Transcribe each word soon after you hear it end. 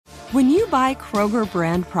When you buy Kroger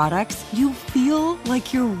brand products, you feel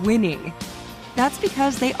like you're winning. That's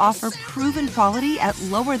because they offer proven quality at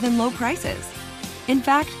lower than low prices. In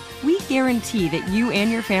fact, we guarantee that you and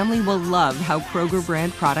your family will love how Kroger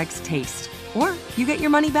brand products taste, or you get your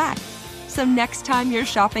money back. So next time you're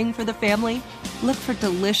shopping for the family, look for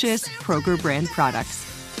delicious Kroger brand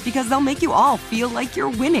products, because they'll make you all feel like you're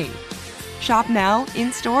winning. Shop now,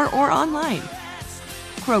 in-store, or online.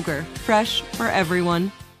 Kroger, fresh for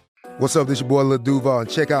everyone. What's up, this your boy Lil Duval, and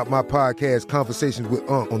check out my podcast, Conversations with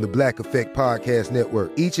Unc, on the Black Effect Podcast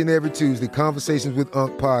Network. Each and every Tuesday, Conversations with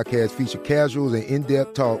Unc podcast feature casual and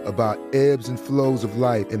in-depth talk about ebbs and flows of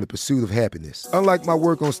life and the pursuit of happiness. Unlike my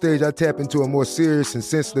work on stage, I tap into a more serious and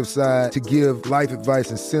sensitive side to give life advice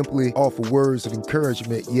and simply offer words of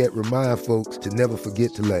encouragement, yet remind folks to never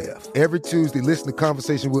forget to laugh. Every Tuesday, listen to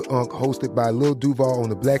Conversation with Unc, hosted by Lil Duval on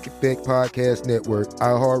the Black Effect Podcast Network,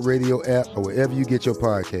 iHeartRadio app, or wherever you get your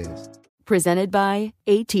podcasts. Presented by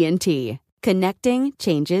AT&T. Connecting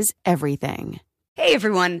changes everything. Hey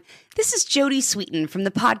everyone, this is Jody Sweeten from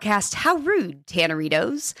the podcast How Rude,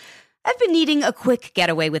 Tanneritos. I've been needing a quick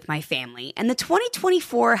getaway with my family, and the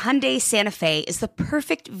 2024 Hyundai Santa Fe is the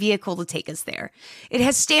perfect vehicle to take us there. It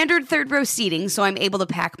has standard third-row seating, so I'm able to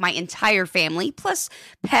pack my entire family, plus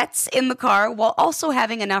pets, in the car, while also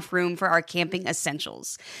having enough room for our camping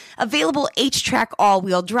essentials. Available H-Track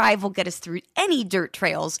all-wheel drive will get us through any dirt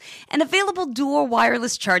trails, and available dual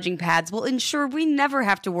wireless charging pads will ensure we never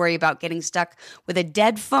have to worry about getting stuck with a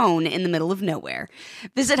dead phone in the middle of nowhere.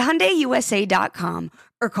 Visit HyundaiUSA.com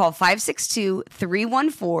or call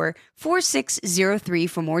 562-314-4603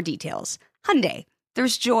 for more details. Hyundai,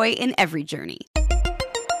 there's joy in every journey.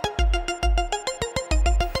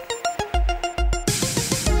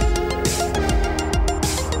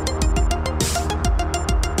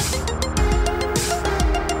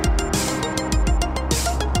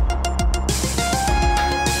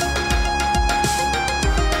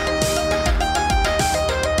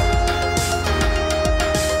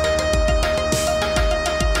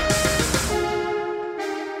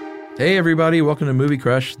 Hey everybody, welcome to Movie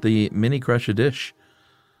Crush, the mini crush edition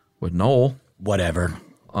with Noel. Whatever.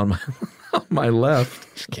 On my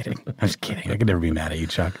left. Just kidding. I was kidding. I could never be mad at you,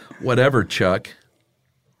 Chuck. Whatever, Chuck.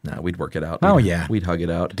 Nah, we'd work it out. Yeah. We'd hug it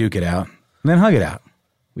out. Duke it out. And then hug it out.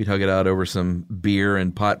 We'd hug it out over some beer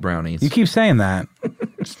and pot brownies. You keep saying that.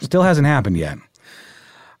 Still hasn't happened yet.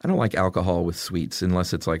 I don't like alcohol with sweets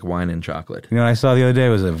unless it's like wine and chocolate. You know what I saw the other day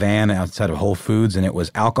was a van outside of Whole Foods, and it was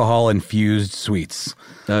alcohol-infused sweets.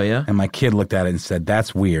 Oh, yeah? And my kid looked at it and said,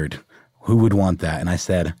 "That's weird. Who would want that?" And I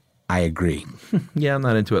said, "I agree." Yeah, I'm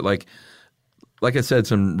not into it. Like I said,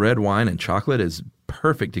 some red wine and chocolate is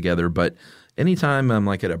perfect together, but anytime I'm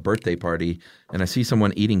like at a birthday party and I see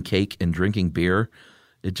someone eating cake and drinking beer,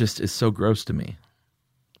 it just is so gross to me.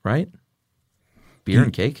 Right? Beer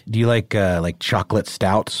and cake? Do you like chocolate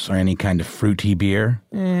stouts or any kind of fruity beer?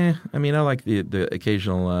 I mean, I like the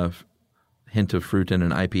occasional hint of fruit in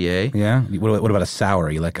an IPA. Yeah? What about a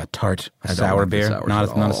sour? You like a tart, sour beer?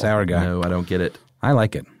 Not a sour guy. No, I don't get it. I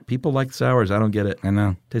like it. People like sours. I don't get it. I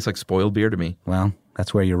know. Tastes like spoiled beer to me. Well,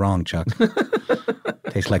 that's where you're wrong, Chuck.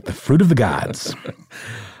 Tastes like the fruit of the gods.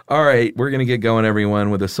 All right, we're going to get going,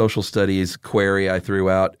 everyone, with a social studies query I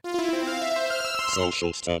threw out.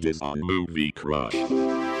 Social studies on Movie Crush.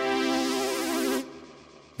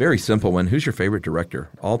 Very simple one. Who's your favorite director?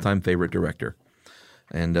 All-time favorite director?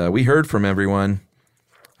 And we heard from everyone.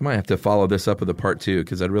 I might have to follow this up with a part two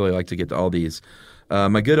because I'd really like to get to all these.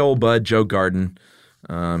 My good old bud, Joe Garden.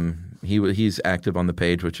 He's active on the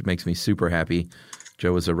page, which makes me super happy.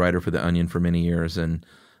 Joe was a writer for The Onion for many years, and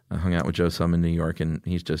I hung out with Joe some in New York, and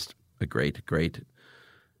he's just a great, great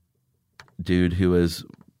dude who is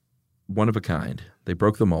one of a kind. They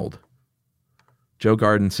broke the mold. Joe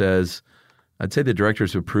Garden says, I'd say the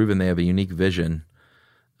directors who've proven they have a unique vision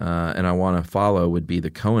and I want to follow would be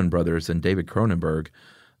the Coen brothers and David Cronenberg.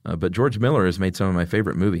 But George Miller has made some of my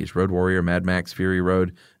favorite movies, Road Warrior, Mad Max, Fury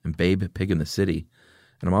Road, and Babe, Pig in the City.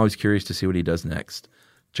 And I'm always curious to see what he does next.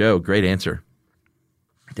 Joe, great answer.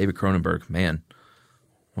 David Cronenberg, man.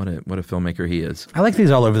 What a filmmaker he is. I like these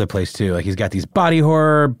all over the place, too. Like, he's got these body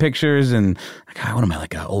horror pictures and, God, what am I,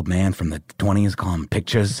 like an old man from the 20s, call him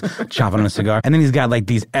pictures, chopping on a cigar. And then he's got, like,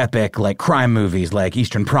 these epic, like, crime movies, like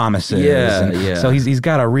Eastern Promises. Yeah. So he's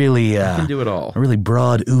got a really... he can do it all. A really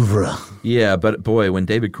broad oeuvre. Yeah, but, boy, when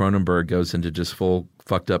David Cronenberg goes into just full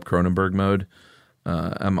fucked up Cronenberg mode,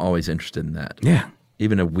 I'm always interested in that. Yeah.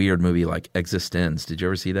 Even a weird movie like Existenz. Did you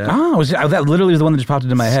ever see that? Oh, that literally was the one that just popped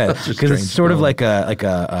into my head Such a because it's strange sort of film. like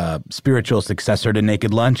a spiritual successor to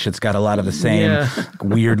Naked Lunch. It's got a lot of the same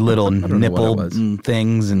weird little know nipple what it was.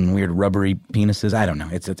 things and weird rubbery penises. I don't know.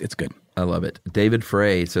 It's good. I love it. David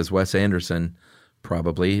Frey says Wes Anderson,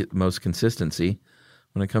 probably most consistency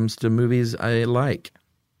when it comes to movies I like.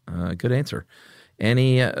 Good answer.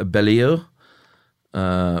 Annie Beaulieu,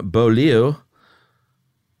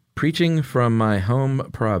 preaching from my home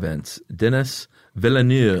province, Denis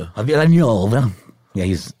Villeneuve. Yeah,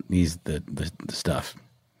 he's the stuff.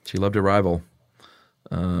 She loved Arrival.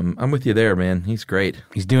 I'm with you there, man. He's great.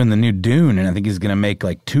 He's doing the new Dune, and I think he's going to make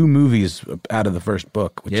like 2 movies out of the first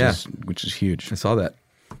book, which is huge. I saw that.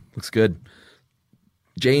 Looks good.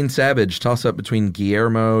 Jane Savage, toss up between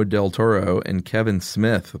Guillermo del Toro and Kevin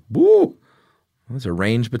Smith. Woo! There's a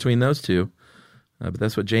range between those two, but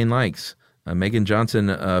that's what Jane likes. Megan Johnson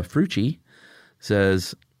Frucci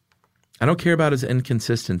says, I don't care about his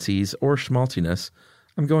inconsistencies or schmaltiness.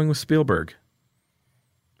 I'm going with Spielberg.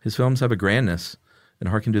 His films have a grandness and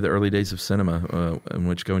harken to the early days of cinema in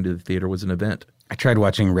which going to the theater was an event. I tried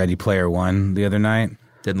watching Ready Player One the other night.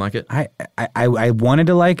 Didn't like it? I wanted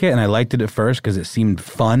to like it, and I liked it at first because it seemed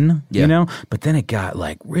fun, you know? But then it got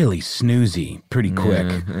like really snoozy pretty quick.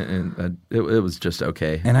 And it was just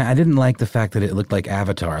okay. And I didn't like the fact that it looked like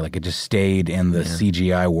Avatar, like it just stayed in the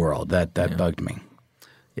CGI world. That bugged me.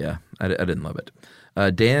 Yeah, I didn't love it.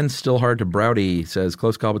 Dan Stillhart to Browdy says,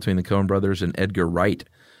 close call between the Coen brothers and Edgar Wright.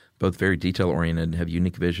 Both very detail-oriented, have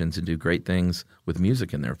unique visions, and do great things with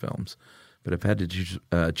music in their films. But if I had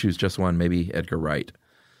to choose just one, maybe Edgar Wright.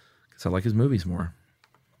 Because I like his movies more.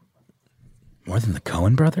 More than the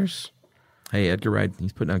Coen brothers? Hey, Edgar Wright,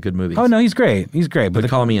 he's putting out good movies. Oh, no, he's great. He's great. But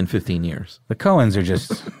call me in 15 years. The Coens are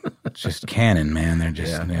just canon, man. They're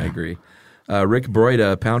just... I agree. Rick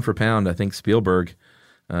Broida, pound for pound, I think Spielberg,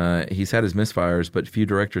 he's had his misfires, but few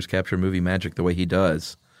directors capture movie magic the way he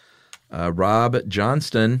does. Rob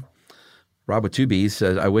Johnston, Rob with 2 B's,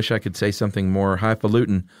 says, I wish I could say something more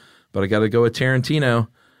highfalutin, but I got to go with Tarantino.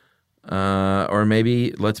 Or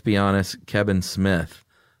maybe, let's be honest, Kevin Smith,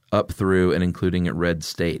 up through and including at Red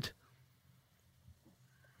State.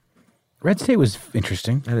 Red State was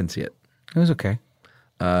interesting. I didn't see it. It was okay.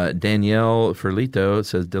 Danielle Ferlito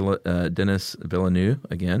says Denis Villeneuve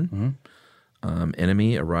again. Mm-hmm.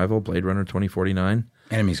 Enemy, Arrival, Blade Runner 2049.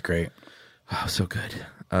 Enemy's great. Oh, so good.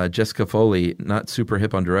 Jessica Foley, not super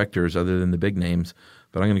hip on directors other than the big names,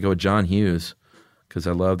 but I'm going to go with John Hughes because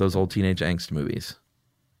I love those old teenage angst movies.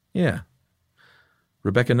 Yeah.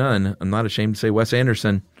 Rebecca Nunn, I'm not ashamed to say Wes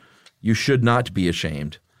Anderson. You should not be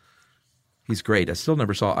ashamed. He's great. I still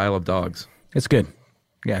never saw Isle of Dogs. It's good.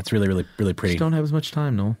 Yeah, it's really, really, really pretty. Just don't have as much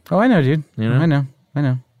time, Noel. Oh, I know, dude. You know? I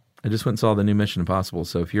know. I just went and saw the new Mission Impossible,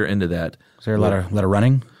 so if you're into that... Is there a lot of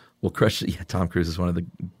running? We'll crush it. Yeah, Tom Cruise is one of the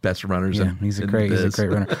best runners. Yeah, he's a great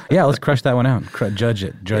runner. Yeah, let's crush that one out. Judge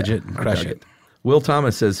it, and crush it. Will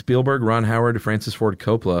Thomas says Spielberg, Ron Howard, Francis Ford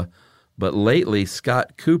Coppola, but lately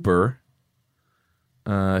Scott Cooper,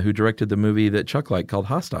 who directed the movie that Chuck liked called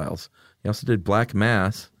Hostiles. He also did Black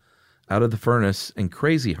Mass, Out of the Furnace, and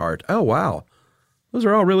Crazy Heart. Oh, wow. Those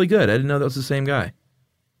are all really good. I didn't know that was the same guy.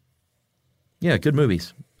 Yeah, good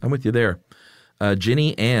movies. I'm with you there.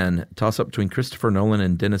 Jenny Ann, toss up between Christopher Nolan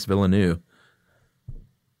and Denis Villeneuve.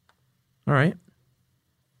 All right.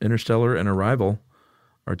 Interstellar and Arrival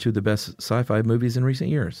are 2 of the best sci-fi movies in recent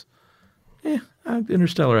years.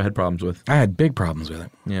 Interstellar I had problems with. I had big problems with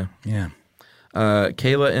it. Yeah.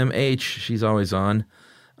 Kayla M.H., she's always on.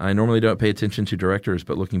 I normally don't pay attention to directors,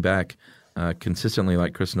 but looking back, consistently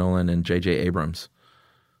like Chris Nolan and J.J. Abrams.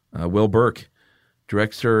 Will Burke,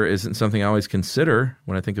 director isn't something I always consider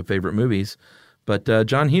when I think of favorite movies, but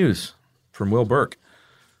John Hughes from Will Burke.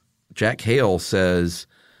 Jack Hale says,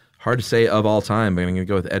 hard to say of all time, but I'm going to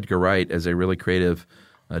go with Edgar Wright as a really creative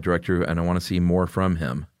director, and I want to see more from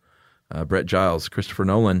him. Brett Giles, Christopher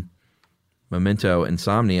Nolan, Memento,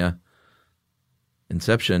 Insomnia,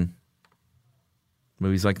 Inception,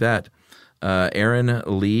 movies like that. Aaron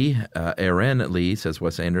Lee says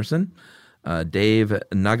Wes Anderson. Dave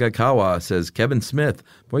Nagakawa says Kevin Smith.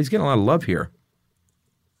 Boy, he's getting a lot of love here.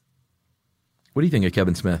 What do you think of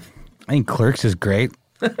Kevin Smith? I think Clerks is great.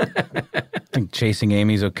 I think Chasing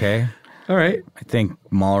Amy's okay. All right. I think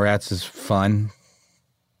Mallrats is fun.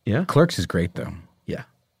 Yeah. Clerks is great, though. Yeah.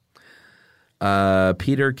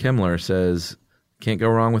 Peter Kimmler says, can't go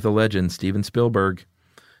wrong with a legend, Steven Spielberg.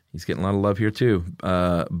 He's getting a lot of love here, too.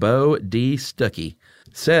 Bo D. Stuckey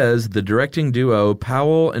says, the directing duo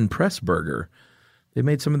Powell and Pressburger. They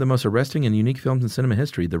made some of the most arresting and unique films in cinema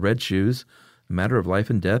history. The Red Shoes, A Matter of Life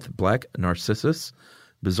and Death, Black Narcissus,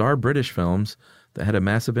 bizarre British films that had a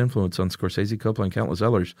massive influence on Scorsese, Coppola, and countless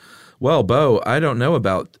others. Well, Bo, I don't know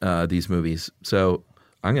about these movies, so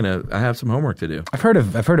I have some homework to do. I've heard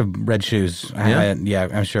of Red Shoes. Yeah?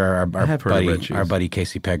 I'm sure our buddy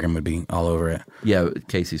Casey Pegram would be all over it. Yeah,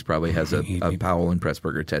 Casey's probably has a Powell and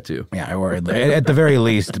Pressburger tattoo. Yeah, or at the very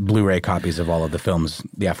least, Blu-ray copies of all of the films,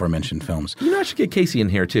 the aforementioned films. You know, I should get Casey in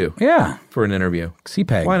here too. Yeah, for an interview.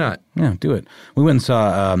 CPEG. Why not? Yeah, do it. We went and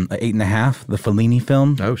saw 8.5, the Fellini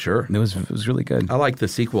film. Oh, sure. It was really good. I like the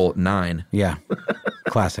sequel 9. Yeah,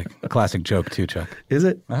 classic joke too, Chuck. Is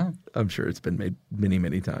it? Uh-huh. I'm sure it's been made many,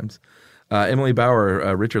 many times. Emily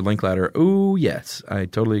Bauer, Richard Linklater. Oh, yes. I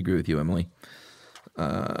totally agree with you, Emily.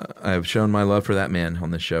 I've shown my love for that man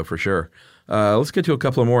on this show for sure. Let's get to a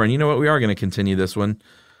couple of more. And you know what? We are going to continue this one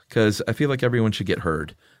because I feel like everyone should get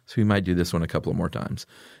heard. So we might do this one a couple of more times.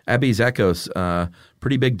 Abby Zakos,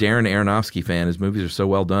 pretty big Darren Aronofsky fan. His movies are so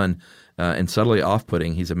well done and subtly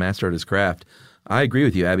off-putting. He's a master at his craft. I agree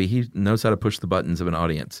with you, Abby. He knows how to push the buttons of an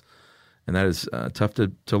audience. And that is tough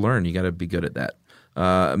to learn. You got to be good at that.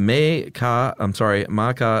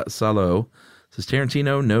 Maka Salo says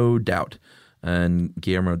Tarantino, no doubt. And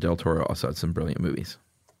Guillermo del Toro also had some brilliant movies.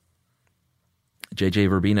 J.J.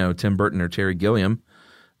 Verbino, Tim Burton, or Terry Gilliam.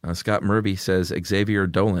 Scott Murby says Xavier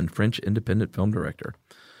Dolan, French independent film director.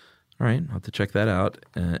 All right, I'll have to check that out.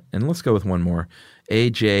 And let's go with one more.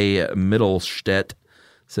 A.J. Mittelstedt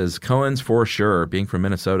says Coens for sure, being from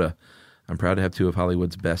Minnesota. I'm proud to have two of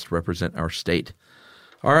Hollywood's best represent our state.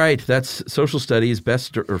 All right, that's Social Studies,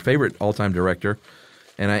 best or favorite all-time director.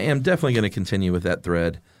 And I am definitely going to continue with that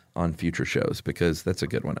thread on future shows because that's a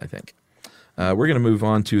good one, I think. We're going to move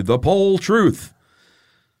on to The Poll Truth.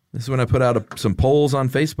 This is when I put out some polls on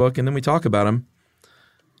Facebook, and then we talk about them.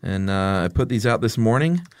 And I put these out this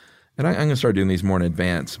morning, and I'm going to start doing these more in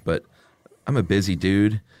advance, but I'm a busy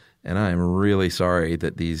dude, and I am really sorry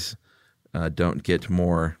that these don't get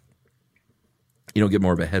more... You don't get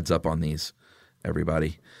more of a heads up on these,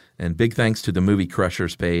 everybody. And big thanks to the Movie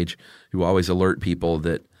Crushers page, who always alert people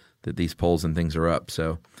that these polls and things are up.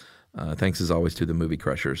 So thanks as always to the Movie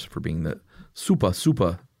Crushers for being the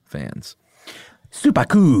super fans. Super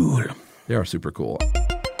cool. They are super cool.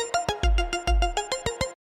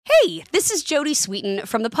 Hey, this is Jodie Sweetin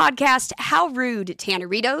from the podcast How Rude,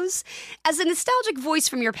 Tanneritos. As a nostalgic voice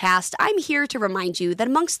from your past, I'm here to remind you that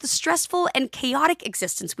amongst the stressful and chaotic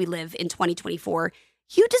existence we live in 2024,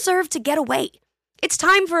 you deserve to get away. It's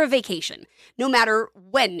time for a vacation, no matter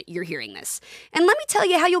when you're hearing this. And let me tell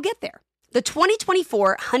you how you'll get there. The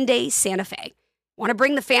 2024 Hyundai Santa Fe. Want to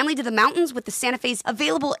bring the family to the mountains with the Santa Fe's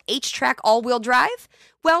available H-Track all-wheel drive?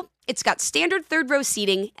 Well, it's got standard third-row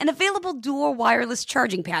seating and available dual wireless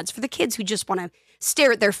charging pads for the kids who just want to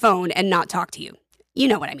stare at their phone and not talk to you. You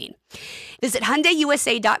know what I mean. Visit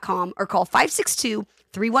HyundaiUSA.com or call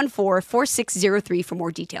 562-314-4603 for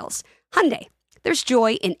more details. Hyundai, there's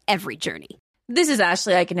joy in every journey. This is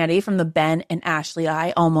Ashley Iconetti from the Ben and Ashley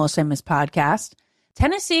I Almost Famous podcast.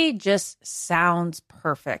 Tennessee just sounds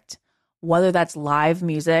perfect. Whether that's live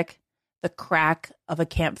music, the crack of a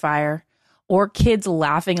campfire, or kids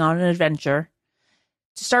laughing on an adventure.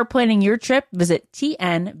 To start planning your trip, visit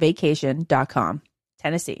tnvacation.com.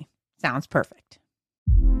 Tennessee sounds perfect.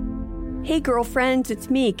 Hey girlfriends,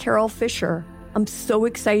 it's me, Carol Fisher. I'm so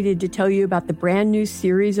excited to tell you about the brand new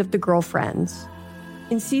series of The Girlfriends.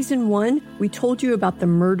 In season 1, we told you about the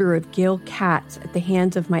murder of Gail Katz at the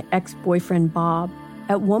hands of my ex-boyfriend Bob.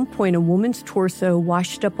 At one point, a woman's torso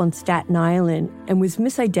washed up on Staten Island and was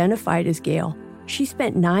misidentified as Gail. She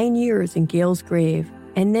spent 9 years in Gail's grave,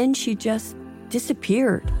 and then she just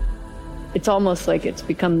disappeared. It's almost like it's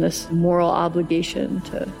become this moral obligation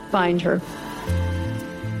to find her.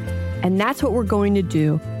 And that's what we're going to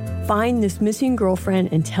do. Find this missing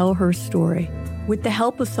girlfriend and tell her story. With the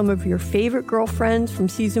help of some of your favorite girlfriends from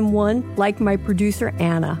season 1, like my producer,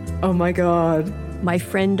 Anna. Oh my God. My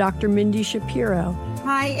friend, Dr. Mindy Shapiro.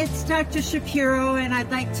 Hi, it's Dr. Shapiro, and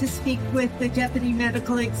I'd like to speak with the Deputy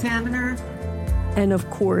Medical Examiner. And of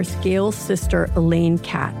course, Gail's sister, Elaine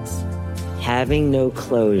Katz. Having no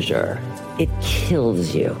closure, it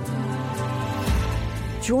kills you.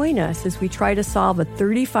 Join us as we try to solve a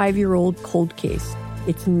 35-year-old cold case.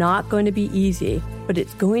 It's not going to be easy, but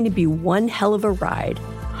it's going to be one hell of a ride.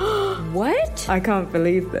 What? I can't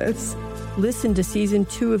believe this. Listen to season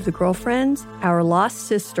 2 of The Girlfriends, Our Lost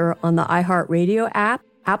Sister on the iHeartRadio app,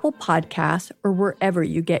 Apple Podcasts, or wherever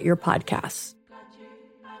you get your podcasts.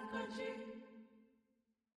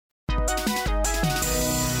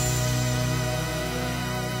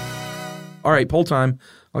 All right, poll time.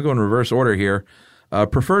 I'll go in reverse order here.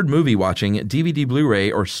 Preferred movie watching, DVD, Blu-ray,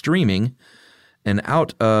 or streaming. And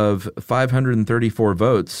out of 534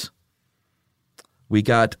 votes, we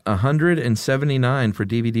got 179 for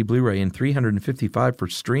DVD Blu-ray and 355 for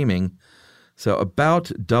streaming. So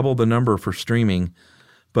about double the number for streaming,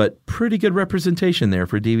 but pretty good representation there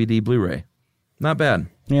for DVD Blu-ray. Not bad.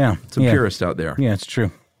 Yeah. Some purists out there. Yeah, it's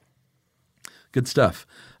true. Good stuff.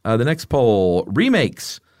 The next poll,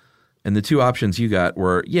 remakes. And the two options you got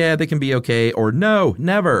were, yeah, they can be okay, or no,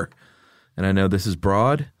 never. And I know this is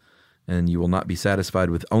broad, and you will not be satisfied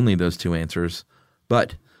with only those two answers.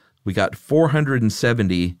 But we got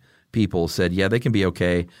 470 people said, yeah, they can be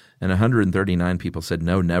okay, and 139 people said,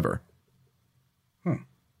 no, never.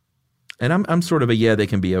 And I'm sort of a, yeah, they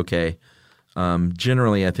can be okay.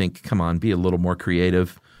 Generally, I think, come on, be a little more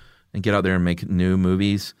creative and get out there and make new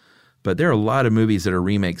movies. But there are a lot of movies that are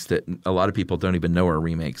remakes that a lot of people don't even know are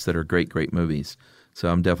remakes that are great, great movies. So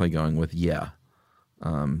I'm definitely going with, yeah,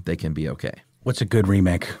 they can be okay. What's a good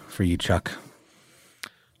remake for you, Chuck?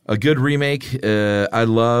 A good remake, I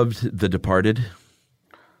loved The Departed.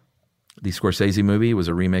 The Scorsese movie was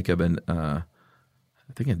a remake of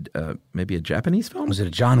maybe a Japanese film? Was it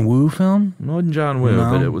a John Woo film? It wasn't John Woo,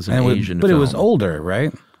 but it was an Asian film. But it was older,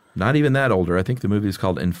 right? Not even that older. I think the movie is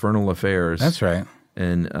called Infernal Affairs. That's right.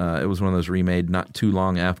 And it was one of those remade not too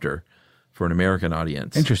long after for an American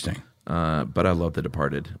audience. Interesting. But I love The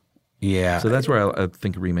Departed. Yeah. So that's where I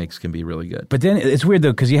think remakes can be really good. But then it's weird,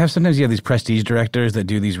 though, because sometimes you have these prestige directors that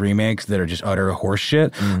do these remakes that are just utter horse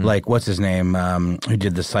shit. Mm-hmm. Like, what's his name? Who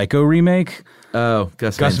did the Psycho remake? Oh,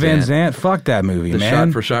 Gus Van Sant. Fuck that movie, man. The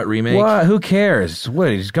shot-for-shot remake? What? Who cares? What?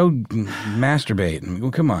 Just go masturbate. Well,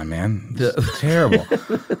 come on, man. It's terrible.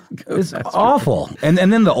 It's awful. And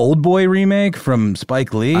then the Old Boy remake from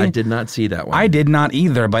Spike Lee. I did not see that one. I did not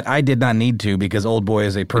either, but I did not need to because Old Boy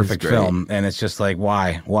is a perfect film. And it's just like,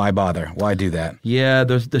 why? Why bother? Why do that? Yeah,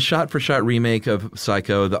 the shot-for-shot remake of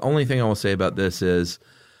Psycho, the only thing I will say about this is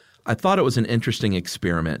I thought it was an interesting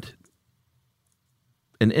experiment.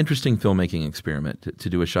 An interesting filmmaking experiment to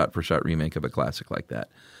do a shot-for-shot remake of a classic like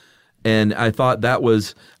that. And I thought I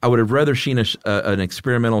would have rather seen an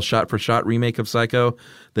experimental shot-for-shot remake of Psycho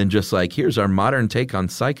than just like, here's our modern take on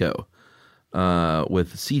Psycho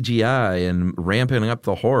with CGI and ramping up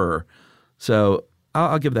the horror. So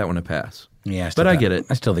I'll give that one a pass. Yeah, but I get it.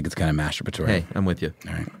 I still think it's kind of masturbatory. Hey, I'm with you.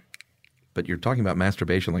 All right. But you're talking about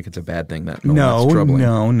masturbation like it's a bad thing. That's no. troubling.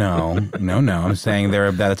 No. I'm saying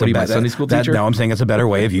that's a Sunday school teacher? No, I'm saying it's a better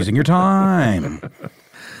way of using your time.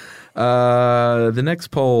 The next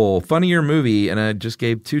poll, funnier movie, and I just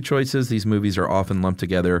gave two choices. These movies are often lumped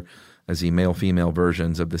together as the male-female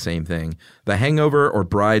versions of the same thing. The Hangover or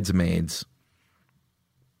Bridesmaids.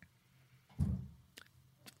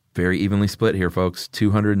 Very evenly split here, folks.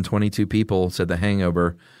 222 people said The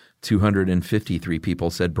Hangover. 253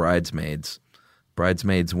 people said Bridesmaids.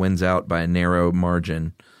 Bridesmaids wins out by a narrow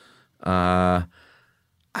margin. I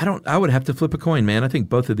would have to flip a coin, man. I think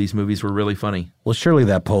both of these movies were really funny. Well, surely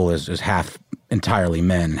that poll is half entirely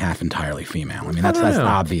men, half entirely female. I mean, that's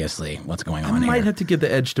obviously what's going on here. I might have to give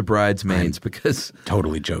the edge to Bridesmaids because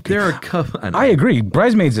totally joking. There are a couple. I agree.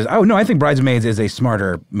 Bridesmaids is. Oh no, I think Bridesmaids is a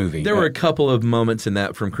smarter movie. There were a couple of moments in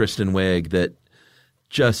that from Kristen Wiig that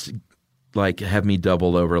just like have me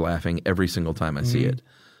doubled over laughing every single time I see it.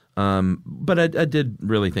 But I did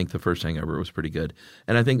really think the first Hangover was pretty good.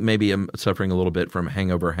 And I think maybe I'm suffering a little bit from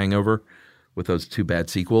Hangover with those two bad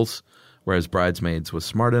sequels, whereas Bridesmaids was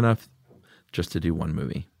smart enough just to do one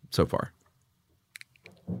movie so far.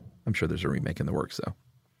 I'm sure there's a remake in the works, though,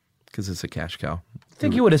 because it's a cash cow. I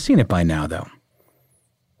think you would have seen it by now, though.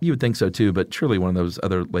 You would think so, too, but surely one of those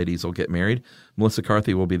other ladies will get married. Melissa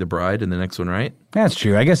Carthy will be the bride in the next one, right? That's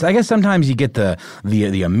true. I guess sometimes you get the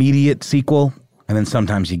immediate sequel, and then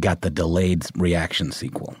sometimes you got the delayed reaction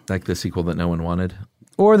sequel. Like the sequel that no one wanted?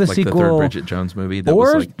 Or the like sequel. Like the third Bridget Jones movie? That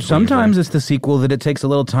or was like sometimes it's the sequel that it takes a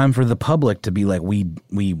little time for the public to be like, we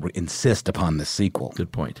insist upon this sequel.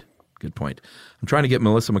 Good point. I'm trying to get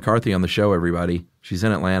Melissa McCarthy on the show, everybody. She's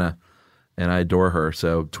in Atlanta, and I adore her,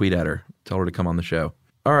 so tweet at her. Tell her to come on the show.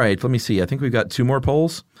 All right, let me see. I think we've got two more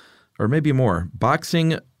polls, or maybe more.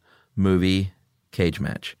 Boxing movie cage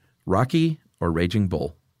match. Rocky or Raging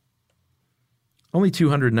Bull? Only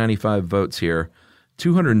 295 votes here.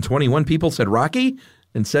 221 people said Rocky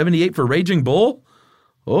and 78 for Raging Bull?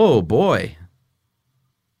 Oh, boy.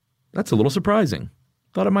 That's a little surprising.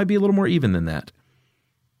 Thought it might be a little more even than that.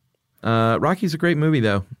 Rocky's a great movie,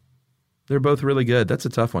 though. They're both really good. That's a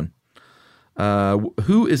tough one.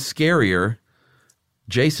 Who is scarier,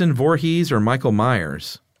 Jason Voorhees or Michael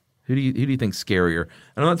Myers? Who do you think's scarier?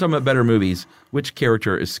 And I'm not talking about better movies. Which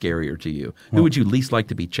character is scarier to you? Who would you least like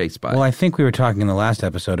to be chased by? Well, I think we were talking in the last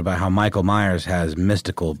episode about how Michael Myers has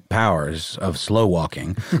mystical powers of slow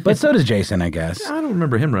walking, but so does Jason, I guess. I don't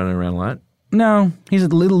remember him running around a lot. No, he's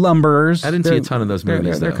little lumberers. I didn't see a ton of those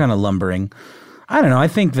movies. They're kind of lumbering. I don't know. I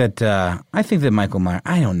think that Michael Myers.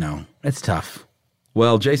 I don't know. It's tough.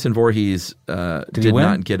 Well, Jason Voorhees did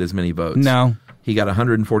not get as many votes. No. He got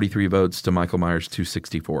 143 votes to Michael Myers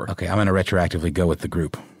 264. Okay, I'm going to retroactively go with the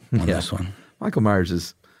group on this one. Michael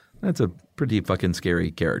Myers that's a pretty fucking scary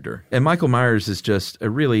character. And Michael Myers is just a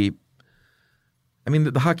really, I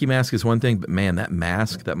mean, the hockey mask is one thing, but man, that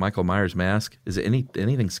mask, that Michael Myers mask, is it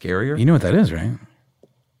anything scarier? You know what that is, right?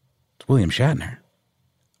 It's William Shatner.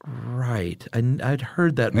 Right. I'd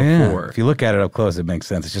heard that Yeah, before. if you look at it up close, it makes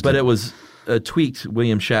sense. It's just But it was a tweaked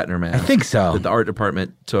William Shatner mask. I think so. That the art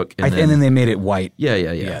department took. And then they made it white. Yeah.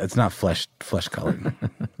 Yeah, it's not flesh colored.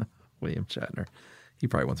 William Shatner. He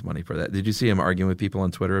probably wants money for that. Did you see him arguing with people on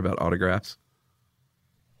Twitter about autographs?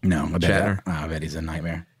 No, Shatner. I bet he's a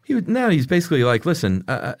nightmare. He's basically like, listen,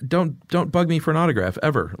 don't bug me for an autograph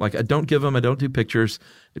ever. Like, I don't give them. I don't do pictures.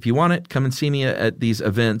 If you want it, come and see me at these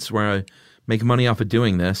events where I make money off of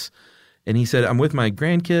doing this. And he said, I'm with my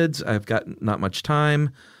grandkids. I've got not much time.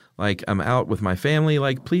 Like, I'm out with my family.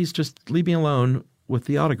 Like, please just leave me alone with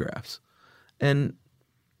the autographs. And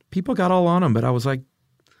people got all on him, but I was like,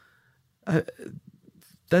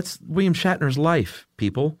 that's William Shatner's life,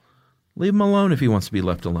 people. Leave him alone if he wants to be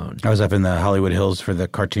left alone. I was up in the Hollywood Hills for the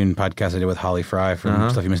cartoon podcast I did with Holly Fry from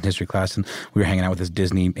Stuff You Missed in History class, and we were hanging out with this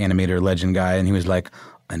Disney animator legend guy, and he was like,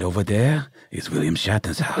 and over there is William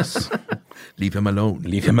Shatner's house. Leave him alone.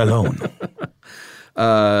 Leave him alone.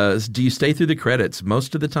 Do you stay through the credits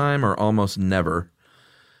most of the time or almost never?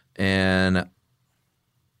 And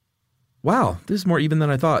wow, this is more even than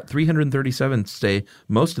I thought. 337 stay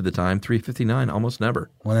most of the time, 359 almost never.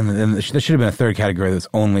 Well, then there should have been a third category that's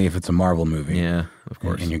only if it's a Marvel movie. Yeah, of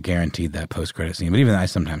course. And you're guaranteed that post-credit scene. But even I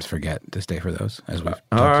sometimes forget to stay for those, as we've talked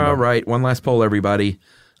about. All right, one last poll, everybody.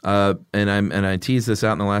 And I teased this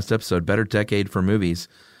out in the last episode. Better decade for movies,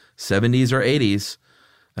 70s or 80s.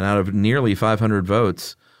 And out of nearly 500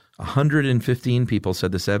 votes, 115 people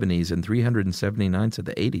said the 70s and 379 said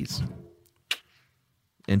the 80s.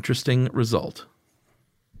 Interesting result.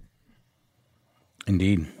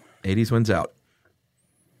 Indeed. 80s wins out.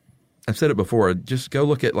 I've said it before. Just go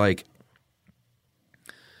look at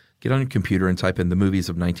get on your computer and type in the movies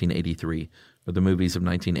of 1983 or the movies of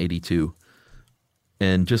 1982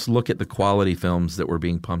 and just look at the quality films that were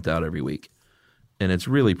being pumped out every week. And it's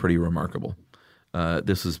really pretty remarkable.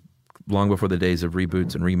 This is long before the days of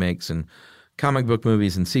reboots and remakes and comic book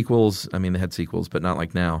movies and sequels. I mean, they had sequels, but not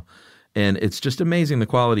like now. And it's just amazing the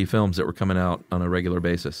quality films that were coming out on a regular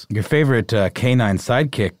basis. Your favorite canine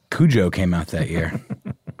sidekick, Cujo, came out that year.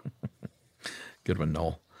 Good one,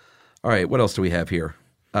 Noel. All right, what else do we have here?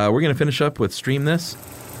 We're going to finish up with Stream This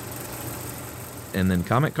and then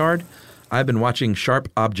Comic Card. I've been watching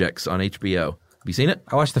Sharp Objects on HBO. Have you seen it?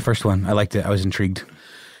 I watched the first one. I liked it. I was intrigued.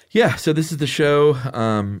 Yeah, so this is the show,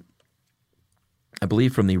 I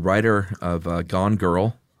believe, from the writer of Gone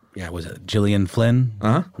Girl. Yeah, was it Gillian Flynn?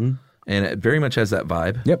 Uh-huh. Mm-hmm. And it very much has that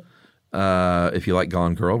vibe. Yep. If you like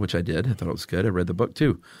Gone Girl, which I did. I thought it was good. I read the book,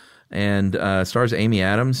 too. And stars Amy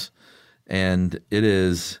Adams. And it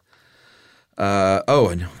is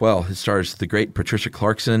it stars the great Patricia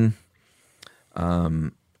Clarkson,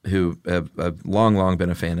 who I've long been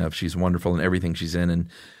a fan of. She's wonderful in everything she's in. And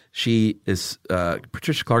she is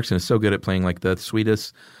Patricia Clarkson is so good at playing like the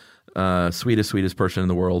sweetest person in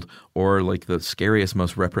the world, or like the scariest,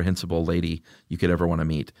 most reprehensible lady you could ever want to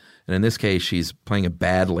meet. And in this case, she's playing a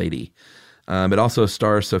bad lady. It also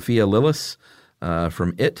stars Sophia Lillis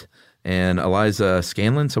from It, and Eliza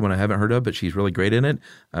Scanlon, someone I haven't heard of, but she's really great in it.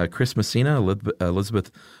 Chris Messina,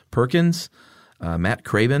 Elizabeth Perkins, Matt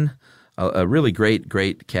Craven. A really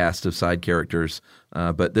great cast of side characters.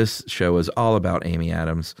 But this show is all about Amy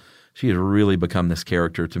Adams. She has really become this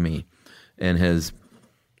character to me, and has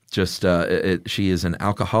just she is an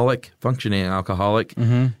alcoholic, functioning alcoholic,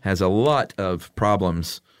 has a lot of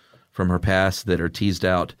problems from her past that are teased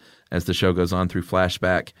out as the show goes on through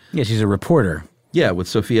flashback. Yeah, she's a reporter. Yeah, with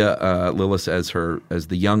Sophia Lillis as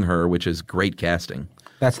the young her, which is great casting.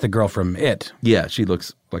 That's the girl from It. Yeah, she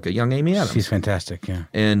looks like a young Amy Adams. She's fantastic, yeah.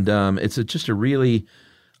 And it's a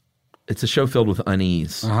show filled with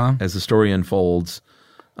unease as the story unfolds,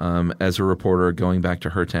 as a reporter going back to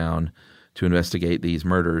her town to investigate these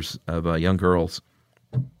murders of young girls.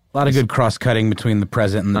 A lot of good cross-cutting between the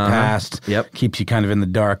present and the past. Yep. Keeps you kind of in the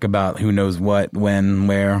dark about who knows what, when,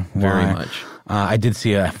 where, why. Very much. I did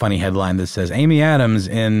see a funny headline that says Amy Adams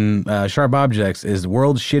in Sharp Objects is the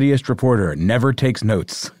world's shittiest reporter, never takes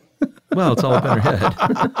notes. Well, it's all up in her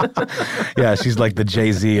head. Yeah, she's like the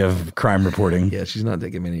Jay-Z of crime reporting. Yeah, she's not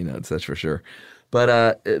taking many notes, that's for sure.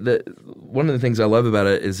 But one of the things I love about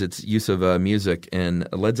it is its use of music, and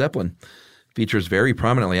Led Zeppelin features very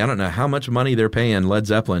prominently. I don't know how much money they're paying Led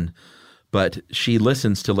Zeppelin, but she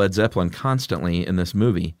listens to Led Zeppelin constantly in this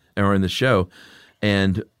movie or in the show.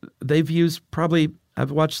 And they've used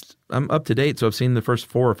I'm up to date, so I've seen the first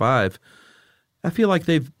 4 or 5. I feel like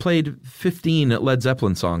they've played 15 Led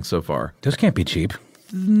Zeppelin songs so far. Those can't be cheap.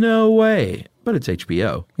 No way. But it's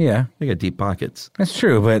HBO. Yeah. They got deep pockets. That's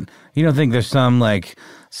true, but you don't think there's some like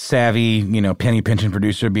savvy, penny pinching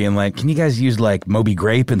producer being like, can you guys use like Moby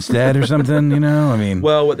Grape instead or something, I mean.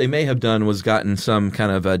 Well, what they may have done was gotten some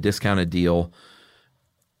kind of a discounted deal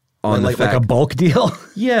on like a bulk deal?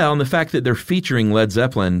 Yeah, on the fact that they're featuring Led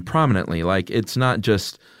Zeppelin prominently. Like, it's not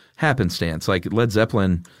just happenstance. Like, Led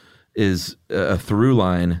Zeppelin is a through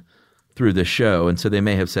line through the show, and so they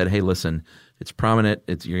may have said, hey, listen, it's prominent,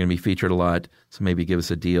 you're going to be featured a lot, so maybe give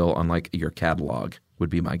us a deal on, like, your catalog, would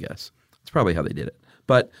be my guess. That's probably how they did it.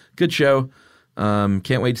 But good show.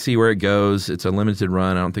 Can't wait to see where it goes. It's a limited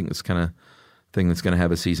run. I don't think it's kind of thing that's going to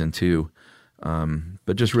have a season 2.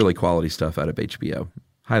 But just really quality stuff out of HBO.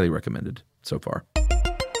 Highly recommended so far.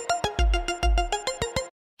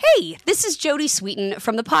 Hey, this is Jody Sweeten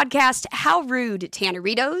from the podcast How Rude,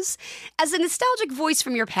 Tanneritos. As a nostalgic voice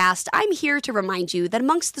from your past, I'm here to remind you that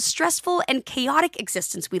amongst the stressful and chaotic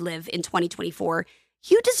existence we live in 2024,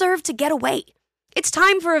 you deserve to get away. It's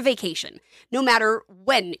time for a vacation, no matter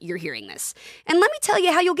when you're hearing this. And let me tell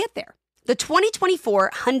you how you'll get there. The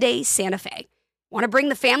 2024 Hyundai Santa Fe. Want to bring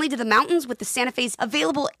the family to the mountains with the Santa Fe's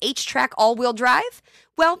available H-Track all-wheel drive?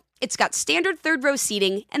 Well, it's got standard third-row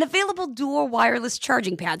seating and available dual wireless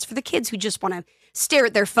charging pads for the kids who just want to stare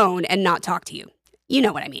at their phone and not talk to you. You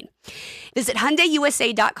know what I mean. Visit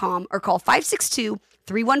HyundaiUSA.com or call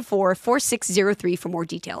 562-314-4603 for more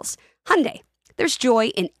details. Hyundai, there's joy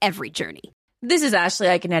in every journey. This is Ashley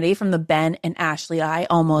Iconetti from the Ben and Ashley I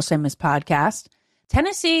Almost Famous podcast.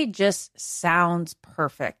 Tennessee just sounds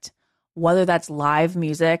perfect. Whether that's live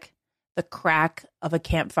music, the crack of a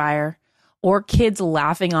campfire, or kids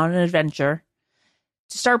laughing on an adventure.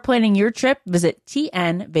 To start planning your trip, visit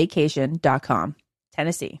tnvacation.com.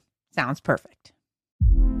 Tennessee sounds perfect.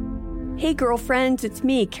 Hey, girlfriends, it's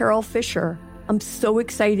me, Carol Fisher. I'm so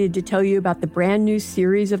excited to tell you about the brand new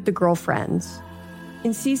series of The Girlfriends.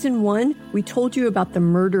 In season 1, we told you about the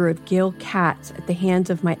murder of Gail Katz at the hands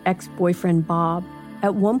of my ex-boyfriend, Bob.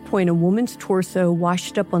 At one point, a woman's torso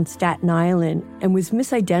washed up on Staten Island and was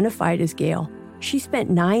misidentified as Gail. She spent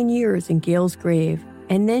 9 years in Gail's grave,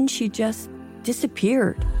 and then she just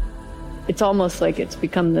disappeared. It's almost like it's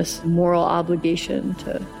become this moral obligation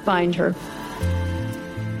to find her.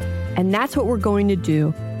 And that's what we're going to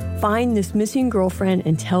do. Find this missing girlfriend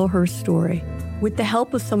and tell her story. With the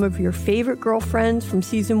help of some of your favorite girlfriends from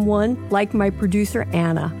season 1, like my producer,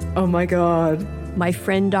 Anna. Oh my God. My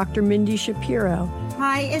friend, Dr. Mindy Shapiro.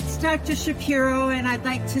 Hi, it's Dr. Shapiro, and I'd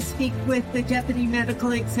like to speak with the Deputy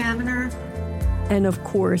Medical Examiner. And of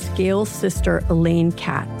course, Gail's sister, Elaine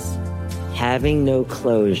Katz. Having no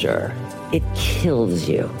closure, it kills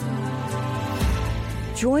you.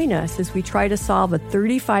 Join us as we try to solve a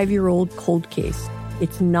 35-year-old cold case.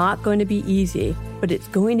 It's not going to be easy, but it's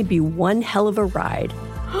going to be one hell of a ride.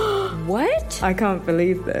 What? I can't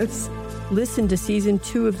believe this. Listen to season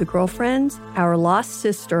 2 of The Girlfriends, Our Lost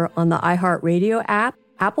Sister on the iHeartRadio app,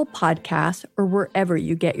 Apple Podcasts, or wherever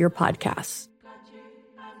you get your podcasts.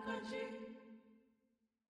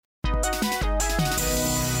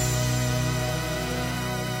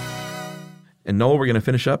 And Noel, we're going to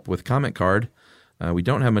finish up with comment card. We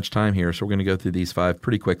don't have much time here, so we're going to go through these 5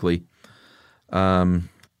 pretty quickly. Kayla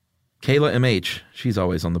MH, she's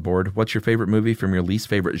always on the board. What's your favorite movie from your least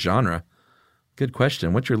favorite genre? Good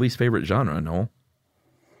question. What's your least favorite genre, Noel?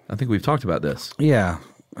 I think we've talked about this. Yeah.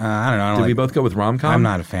 I don't know. Did we both go with rom-com? I'm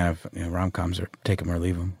not a fan of rom-coms, or take them or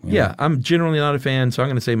leave them. Yeah, I'm generally not a fan, so I'm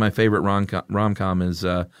going to say my favorite rom-com is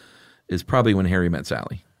probably When Harry Met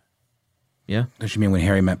Sally. Yeah? Don't you mean When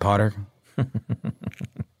Harry Met Potter?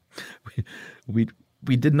 we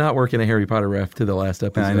did not work in a Harry Potter ref to the last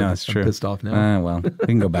episode. I know, it's true. I'm pissed off now. Well, we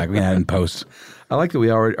can go back. We can add in post. I like that we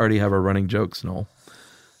already have our running jokes, Noel.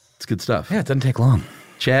 It's good stuff. Yeah, it doesn't take long.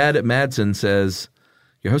 Chad Madsen says,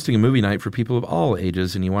 you're hosting a movie night for people of all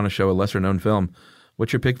ages and you want to show a lesser-known film.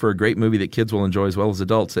 What's your pick for a great movie that kids will enjoy as well as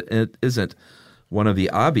adults? It isn't one of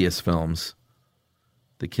the obvious films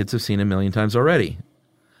that kids have seen a million times already.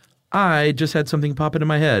 I just had something pop into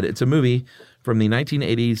my head. It's a movie from the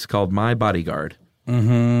 1980s called My Bodyguard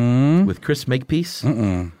with Chris Makepeace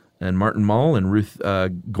and Martin Mull and Ruth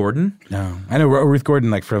Gordon. No, I know Ruth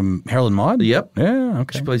Gordon, like from Harold and Maude. Yep. Yeah.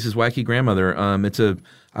 Okay. She plays his wacky grandmother. It's a,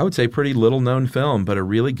 I would say, pretty little known film, but a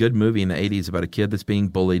really good movie in the 80s about a kid that's being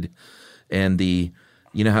bullied, and you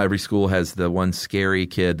know how every school has the one scary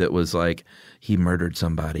kid that was like he murdered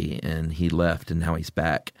somebody and he left and now he's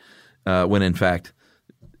back, when in fact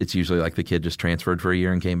it's usually like the kid just transferred for a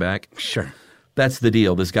year and came back. Sure. That's the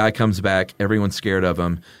deal. This guy comes back, everyone's scared of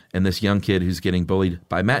him, and this young kid who's getting bullied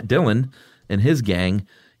by Matt Dillon and his gang,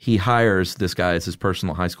 he hires this guy as his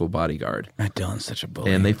personal high school bodyguard. Matt Dillon's such a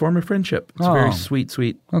bully. And they form a friendship. It's a very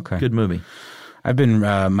sweet, good movie. I've been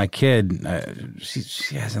my kid.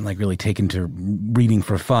 She hasn't like really taken to reading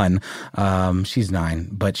for fun. She's 9,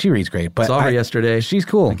 but she reads great. But saw her yesterday. She's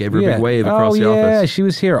cool. I gave her a big wave across the office. Yeah, she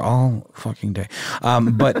was here all fucking day.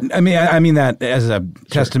 But I mean that as a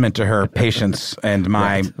testament to her patience and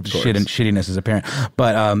my shittiness as a parent.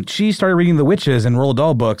 But she started reading The Witches and Roald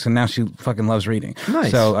Dahl books, and now she fucking loves reading. Nice.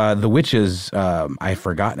 So The Witches, I've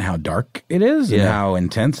forgotten how dark it is and how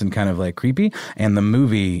intense and kind of like creepy. And the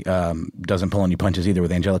movie doesn't pull any punches either,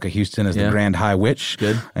 with Angelica Houston as the Grand High Witch.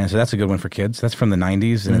 Good. And so that's a good one for kids. That's from the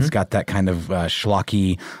 90s, and it's got that kind of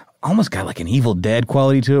schlocky, almost got like an Evil Dead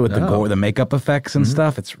quality to it with the gore, the makeup effects and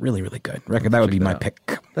stuff. It's really, really good. That would be my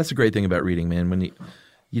pick. That's a great thing about reading, man. When you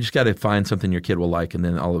just got to find something your kid will like, and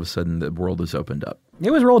then all of a sudden the world is opened up.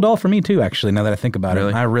 It was Roald Dahl for me too, actually, now that I think about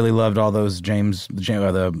it. I really loved all those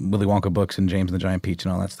the Willy Wonka books and James and the Giant Peach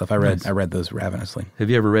and all that stuff. I read those ravenously. Have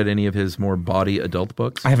you ever read any of his more bawdy adult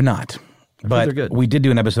books? I have not. But good. We did do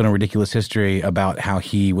an episode on Ridiculous History about how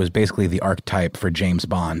he was basically the archetype for James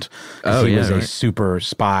Bond. He was a super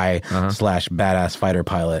spy / badass fighter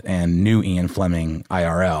pilot and knew Ian Fleming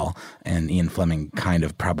IRL, and Ian Fleming kind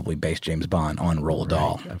of probably based James Bond on Roald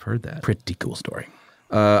Dahl. I've heard that. Pretty cool story.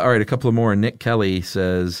 All right, a couple of more. Nick Kelly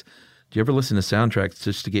says, do you ever listen to soundtracks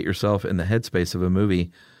just to get yourself in the headspace of a movie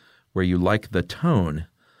where you like the tone?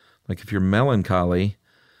 Like if you're melancholy,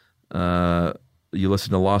 you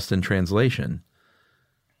listen to Lost in Translation.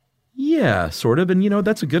 Yeah, sort of. And,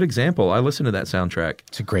 that's a good example. I listen to that soundtrack.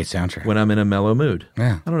 It's a great soundtrack. When I'm in a mellow mood.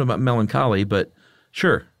 Yeah. I don't know about melancholy, but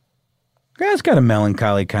sure. Yeah, it's got a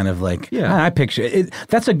melancholy kind of like. Yeah. I picture it.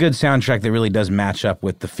 That's a good soundtrack that really does match up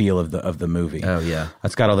with the feel of the movie. Oh yeah,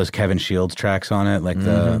 it's got all those Kevin Shields tracks on it, like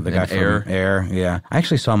the guy from Air. Yeah, I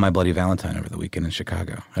actually saw My Bloody Valentine over the weekend in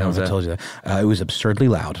Chicago. I don't know if I told you that. It was absurdly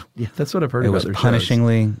loud. Yeah, that's what I've heard. It was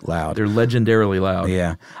punishingly loud. They're legendarily loud.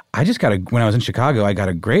 Yeah, I just got when I was in Chicago, I got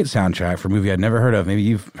a great soundtrack for a movie I'd never heard of. Maybe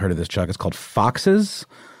you've heard of this, Chuck. It's called Foxes,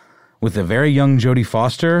 with a very young Jodie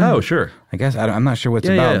Foster. Oh, sure. I guess I'm not sure what it's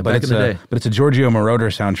about, but it's a Giorgio Moroder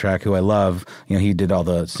soundtrack who I love. He did all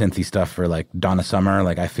the synthy stuff for like Donna Summer,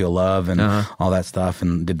 like I Feel Love and all that stuff,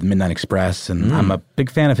 and did Midnight Express. And I'm a big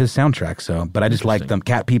fan of his soundtrack. So, but I just like them.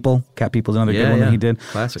 Cat People's another good one that he did.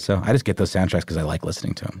 Classic. So I just get those soundtracks because I like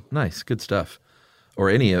listening to them. Nice, good stuff. Or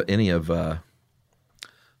any of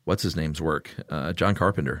what's his name's work? John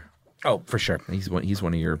Carpenter. Oh, for sure. He's one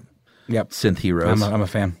of your synth heroes. I'm a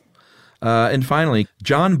fan. And finally,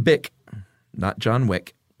 John Bick, not John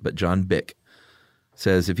Wick, but John Bick,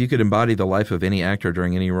 says, if you could embody the life of any actor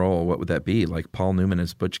during any role, what would that be? Like Paul Newman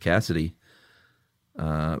as Butch Cassidy.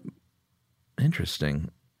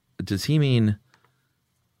 Interesting. Does he mean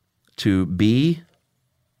to be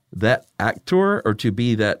that actor or to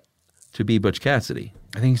be Butch Cassidy?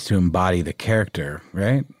 I think it's to embody the character,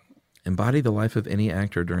 right? Embody the life of any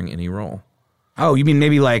actor during any role. Oh, you mean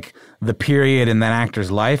maybe like the period in that actor's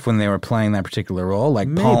life when they were playing that particular role? Like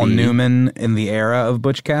maybe. Paul Newman in the era of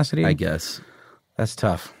Butch Cassidy? I guess. That's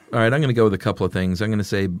tough. All right, I'm going to go with a couple of things. I'm going to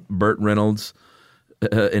say Burt Reynolds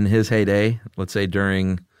in his heyday. Let's say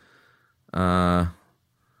during, I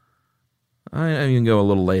can go a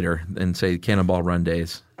little later and say Cannonball Run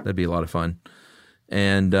days. That'd be a lot of fun.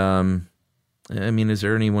 And, is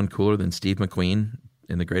there anyone cooler than Steve McQueen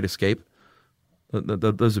in The Great Escape?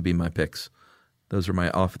 Those would be my picks. Those are my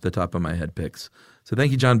off the top of my head picks. So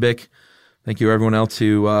thank you, John Bick. Thank you, everyone else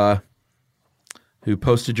who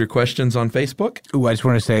posted your questions on Facebook. Ooh, I just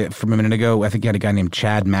wanted to say from a minute ago, I think you had a guy named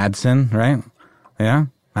Chad Madsen, right? Yeah?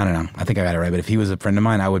 I don't know. I think I got it right. But if he was a friend of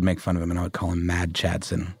mine, I would make fun of him and I would call him Mad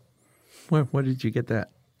Chadson. Where did you get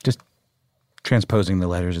that? Just transposing the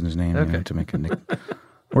letters in his name to make a nick.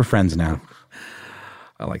 We're friends now.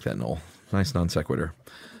 I like that, Noel. Nice non sequitur.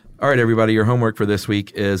 All right, everybody, your homework for this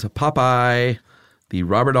week is Popeye, the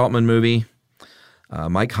Robert Altman movie.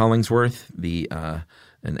 Mike Hollingsworth, an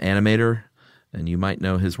animator, and you might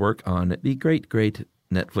know his work on the great, great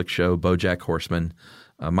Netflix show BoJack Horseman.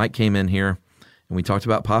 Mike came in here, and we talked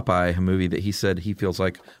about Popeye, a movie that he said he feels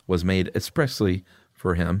like was made expressly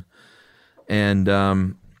for him. And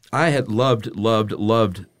I had loved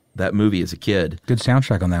that movie as a kid. Good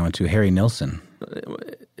soundtrack on that one, too. Harry Nilsson.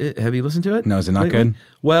 Have you listened to it? No, is it not good?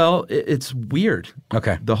 Well, it's weird.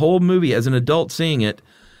 Okay. The whole movie, as an adult seeing it,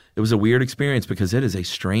 it was a weird experience because it is a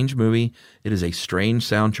strange movie. It is a strange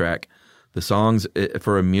soundtrack. The songs,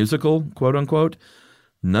 for a musical, quote unquote,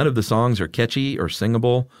 none of the songs are catchy or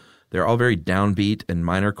singable. They're all very downbeat and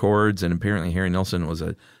minor chords, and apparently Harry Nilsson was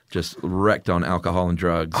just wrecked on alcohol and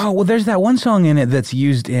drugs. Oh, well, there's that one song in it that's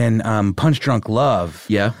used in Punch Drunk Love.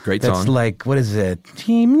 Yeah, great song. That's like, what is it?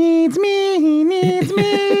 He needs me, he needs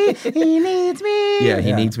me, he needs me. Yeah,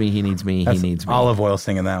 he needs me, he needs me, he needs me. Olive Oil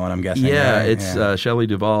singing that one, I'm guessing. Yeah, right? it's Shelley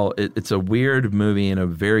Duvall. It's a weird movie and a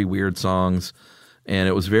very weird songs, and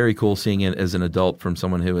it was very cool seeing it as an adult from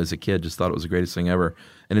someone who, as a kid, just thought it was the greatest thing ever.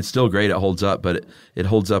 And it's still great. It holds up, but it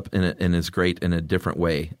holds up and is great in a different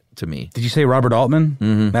way to me. Did you say Robert Altman?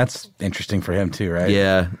 Mm-hmm. That's interesting for him too, right?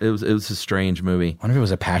 Yeah, it was a strange movie. I wonder if it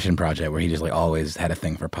was a passion project where he just like always had a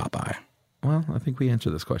thing for Popeye. Well, I think we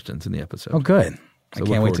answered those questions in the episode. Oh, good. So I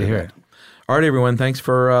can't wait to hear it. All right, everyone. Thanks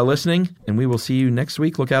for listening, and we will see you next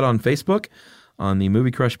week. Look out on Facebook, on the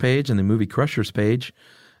Movie Crush page and the Movie Crushers page,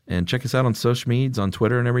 and check us out on social medias, on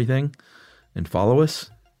Twitter and everything, and follow us.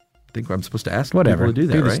 I think I'm supposed to ask people to do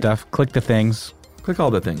that, do the right? stuff. Click the things. Click all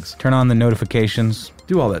the things. Turn on the notifications.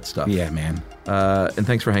 Do all that stuff. Yeah, man. And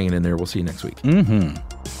thanks for hanging in there. We'll see you next week. Mm-hmm.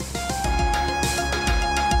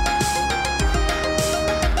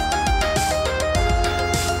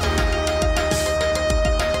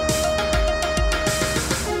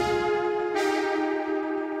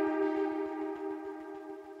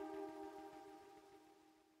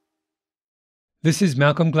 This is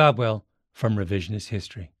Malcolm Gladwell from Revisionist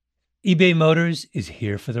History. eBay Motors is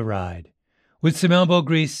here for the ride. With some elbow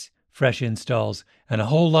grease, fresh installs, and a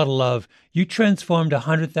whole lot of love, you transformed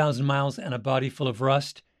 100,000 miles and a body full of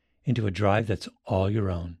rust into a drive that's all your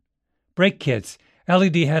own. Brake kits,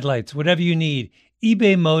 LED headlights, whatever you need,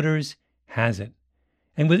 eBay Motors has it.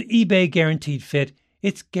 And with eBay Guaranteed Fit,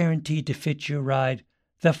 it's guaranteed to fit your ride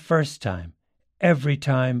the first time, every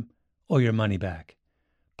time, or your money back.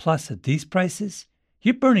 Plus, at these prices,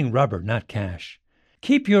 you're burning rubber, not cash.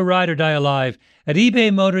 Keep your ride or die alive at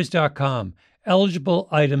ebaymotors.com. Eligible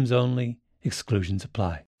items only. Exclusions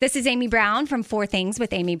apply. This is Amy Brown from 4 Things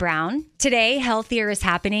with Amy Brown. Today, healthier is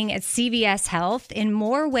happening at CVS Health in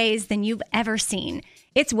more ways than you've ever seen.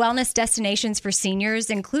 It's wellness destinations for seniors,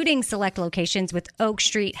 including select locations with Oak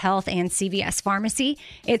Street Health and CVS Pharmacy.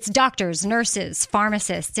 It's doctors, nurses,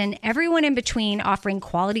 pharmacists, and everyone in between offering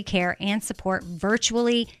quality care and support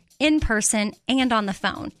virtually, in person, and on the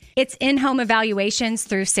phone. It's in-home evaluations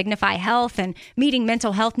through Signify Health and meeting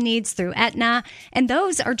mental health needs through Aetna. And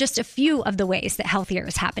those are just a few of the ways that healthier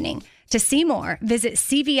is happening. To see more, visit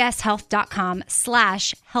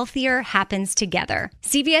cvshealth.com/healthier happens together.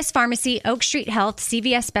 CVS Pharmacy, Oak Street Health,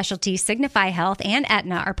 CVS Specialty, Signify Health, and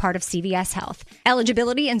Aetna are part of CVS Health.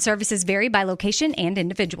 Eligibility and services vary by location and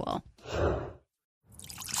individual.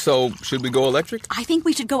 So, should we go electric? I think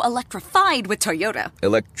we should go electrified with Toyota.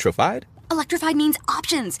 Electrified? Electrified means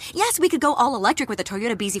options. Yes, we could go all electric with the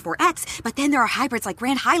Toyota BZ4X, but then there are hybrids like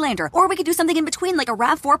Grand Highlander, or we could do something in between like a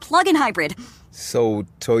RAV4 plug-in hybrid. So,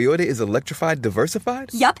 Toyota is electrified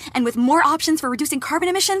diversified? Yup, and with more options for reducing carbon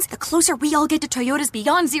emissions, the closer we all get to Toyota's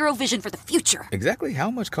Beyond Zero vision for the future. Exactly how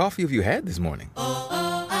much coffee have you had this morning?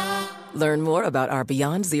 Learn more about our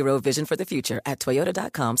Beyond Zero vision for the future at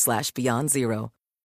toyota.com/beyond zero.